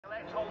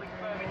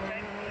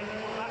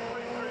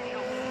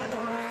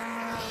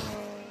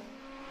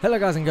Hello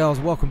guys and girls,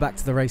 welcome back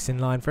to the Racing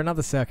Line for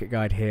another circuit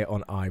guide here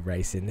on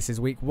iRacing. This is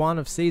week 1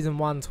 of season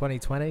 1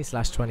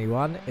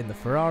 2020/21 in the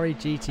Ferrari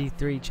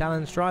GT3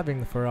 challenge, driving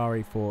the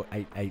Ferrari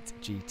 488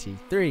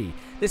 GT3.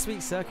 This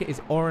week's circuit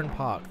is Oran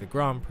Park, the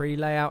Grand Prix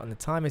layout, and the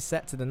time is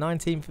set to the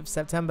 19th of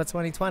September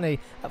 2020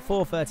 at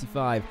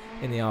 4:35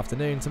 in the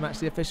afternoon to match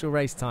the official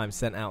race time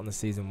sent out in the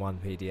season 1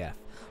 PDF.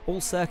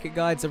 All circuit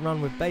guides are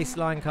run with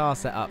baseline car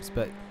setups,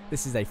 but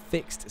this is a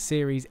fixed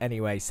series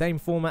anyway. Same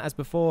format as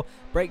before,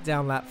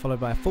 breakdown lap followed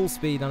by a full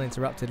speed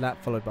uninterrupted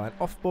lap followed by an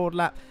offboard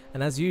lap,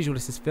 and as usual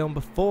this is filmed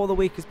before the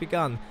week has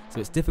begun, so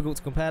it's difficult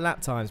to compare lap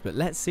times, but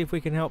let's see if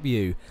we can help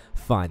you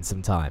find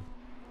some time.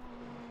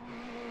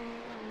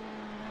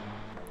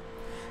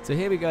 So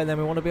here we go then,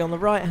 we want to be on the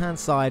right hand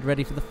side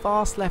ready for the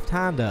fast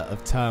left-hander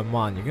of turn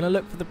 1. You're going to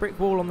look for the brick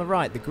wall on the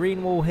right, the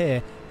green wall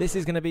here. This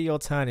is going to be your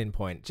turning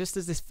point. Just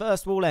as this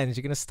first wall ends,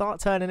 you're going to start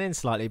turning in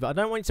slightly, but I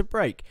don't want you to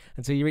brake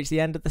until you reach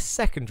the end of the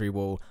secondary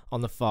wall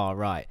on the far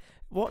right.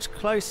 Watch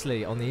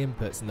closely on the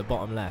inputs in the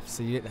bottom left.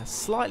 So you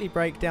slightly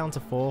brake down to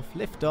 4th,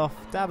 lift off,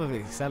 dab of the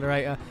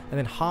accelerator, and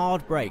then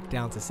hard brake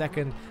down to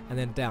 2nd, and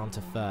then down to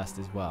 1st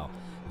as well.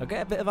 I'll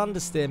get a bit of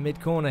understeer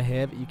mid-corner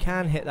here, but you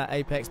can hit that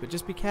apex, but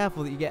just be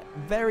careful that you get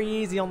very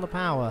easy on the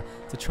power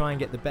to try and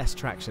get the best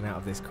traction out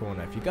of this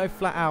corner. If you go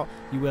flat out,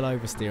 you will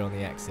oversteer on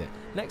the exit.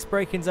 Next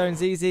braking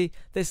zone's easy.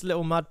 This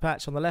little mud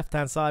patch on the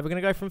left-hand side, we're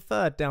going to go from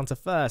 3rd down to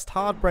 1st.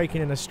 Hard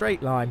braking in a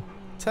straight line,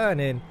 turn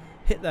in,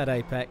 hit that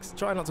apex,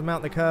 try not to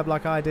mount the curb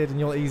like I did, and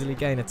you'll easily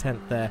gain a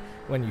 10th there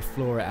when you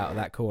floor it out of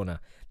that corner.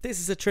 This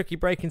is a tricky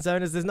braking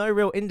zone as there's no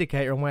real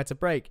indicator on where to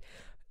brake.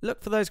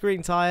 Look for those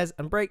green tyres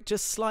and brake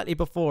just slightly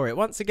before it.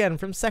 Once again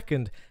from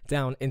 2nd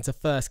down into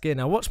 1st gear.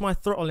 Now watch my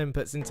throttle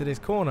inputs into this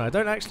corner. I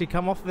don't actually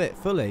come off of it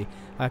fully.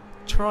 I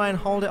try and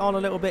hold it on a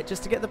little bit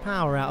just to get the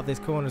power out of this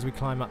corner as we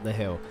climb up the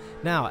hill.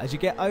 Now as you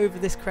get over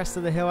this crest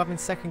of the hill, I'm in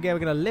 2nd gear, we're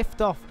going to lift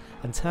off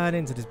and turn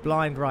into this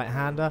blind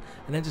right-hander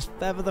and then just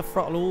feather the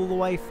throttle all the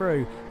way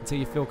through until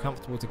you feel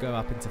comfortable to go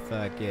up into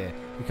 3rd gear.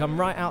 You come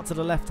right out to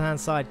the left-hand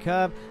side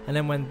curve, and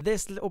then when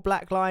this little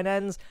black line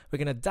ends, we're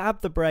going to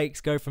dab the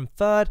brakes, go from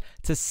 3rd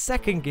to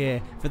 2nd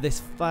gear for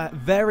this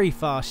very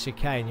fast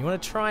chicane. You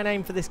want to try and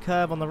aim for this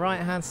curve on the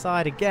right-hand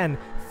side, again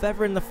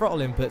feathering the throttle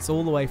inputs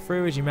all the way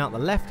through as you mount the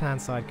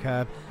left-hand side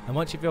curve, and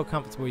once you feel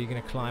comfortable you're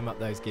going to climb up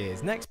those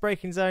gears. Next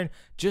braking zone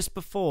just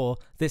before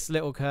this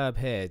little curb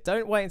here.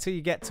 Don't wait until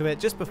you get to it,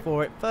 just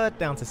before it, 3rd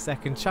down to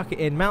 2nd, chuck it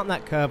in, mount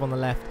that curb on the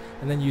left,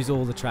 and then use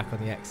all the track on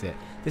the exit.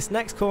 This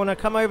next corner,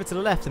 come over to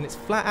the left, and it's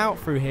flat out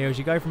through here as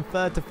you go from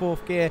 3rd to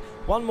 4th gear.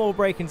 One more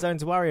braking zone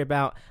to worry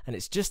about, and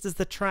it's just as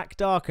the track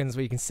darkens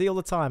where you can see all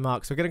the tyre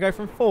marks. We're going to go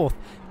from 4th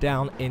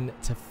down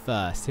into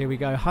 1st. Here we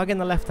go, hugging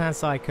the left-hand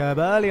side curb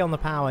early on the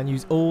power and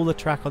use all the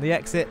track on the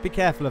exit. Be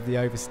careful of the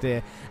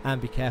oversteer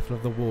and be careful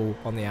of the wall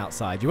on the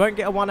outside. You won't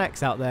get a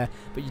 1x out there,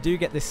 but you do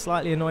get this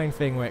slightly annoying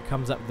thing where it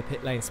comes up with the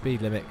pit lane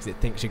speed limit because it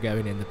thinks you're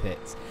going in the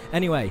pits.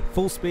 Anyway,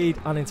 full speed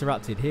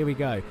uninterrupted. Here we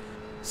go.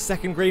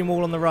 2nd green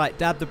wall on the right,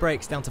 dab the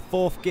brakes down to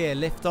 4th gear,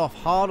 lift off,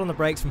 hard on the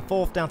brakes from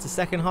 4th down to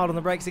 2nd, hard on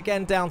the brakes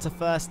again down to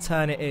 1st,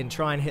 turn it in,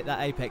 try and hit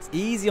that apex,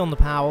 easy on the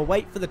power,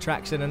 wait for the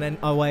traction, and then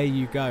away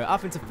you go.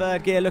 Up into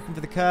 3rd gear, looking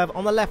for the curve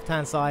on the left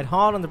hand side,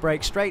 hard on the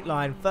brakes, straight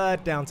line,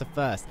 3rd down to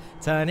 1st,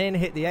 turn in,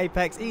 hit the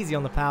apex, easy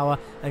on the power,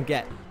 and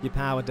get your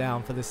power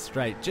down for this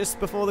straight. Just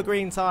before the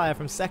green tyre,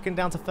 from 2nd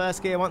down to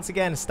 1st gear, once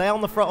again, stay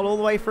on the throttle all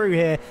the way through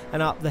here,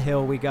 and up the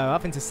hill we go.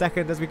 Up into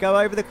 2nd, as we go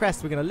over the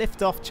crest, we're going to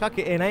lift off, chuck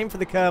it in, aim for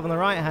the curve on the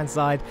right hand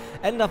side,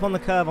 end up on the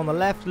curve on the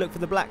left, look for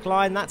the black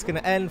line, that's going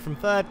to end from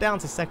 3rd down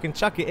to 2nd,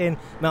 chuck it in,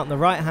 mount the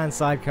right hand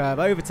side curve,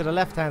 over to the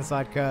left hand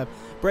side curve,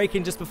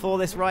 braking just before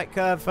this right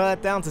curve,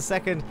 3rd down to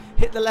 2nd,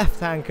 hit the left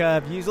hand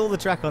curve, use all the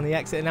track on the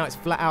exit, and now it's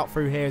flat out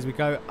through here as we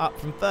go up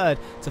from 3rd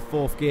to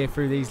 4th gear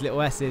through these little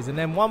S's, and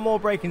then one more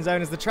braking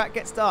zone as the track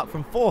gets dark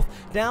from 4th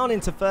down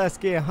into 1st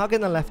gear,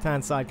 hugging the left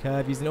hand side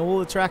curve, using all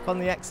the track on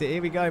the exit.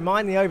 Here we go,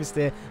 mind the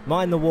oversteer,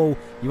 mind the wall,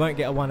 you won't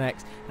get a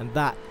 1x, and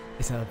that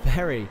is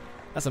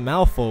that's a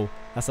mouthful.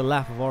 That's a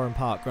lap of Oran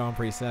Park Grand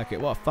Prix circuit.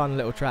 What a fun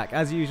little track.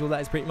 As usual,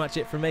 that is pretty much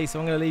it from me, so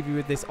I'm going to leave you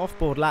with this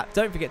offboard lap.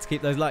 Don't forget to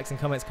keep those likes and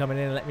comments coming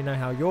in and let me know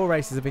how your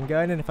races have been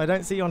going, and if I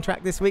don't see you on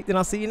track this week, then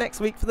I'll see you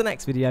next week for the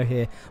next video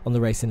here on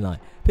the Racing Line.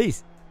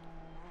 Peace.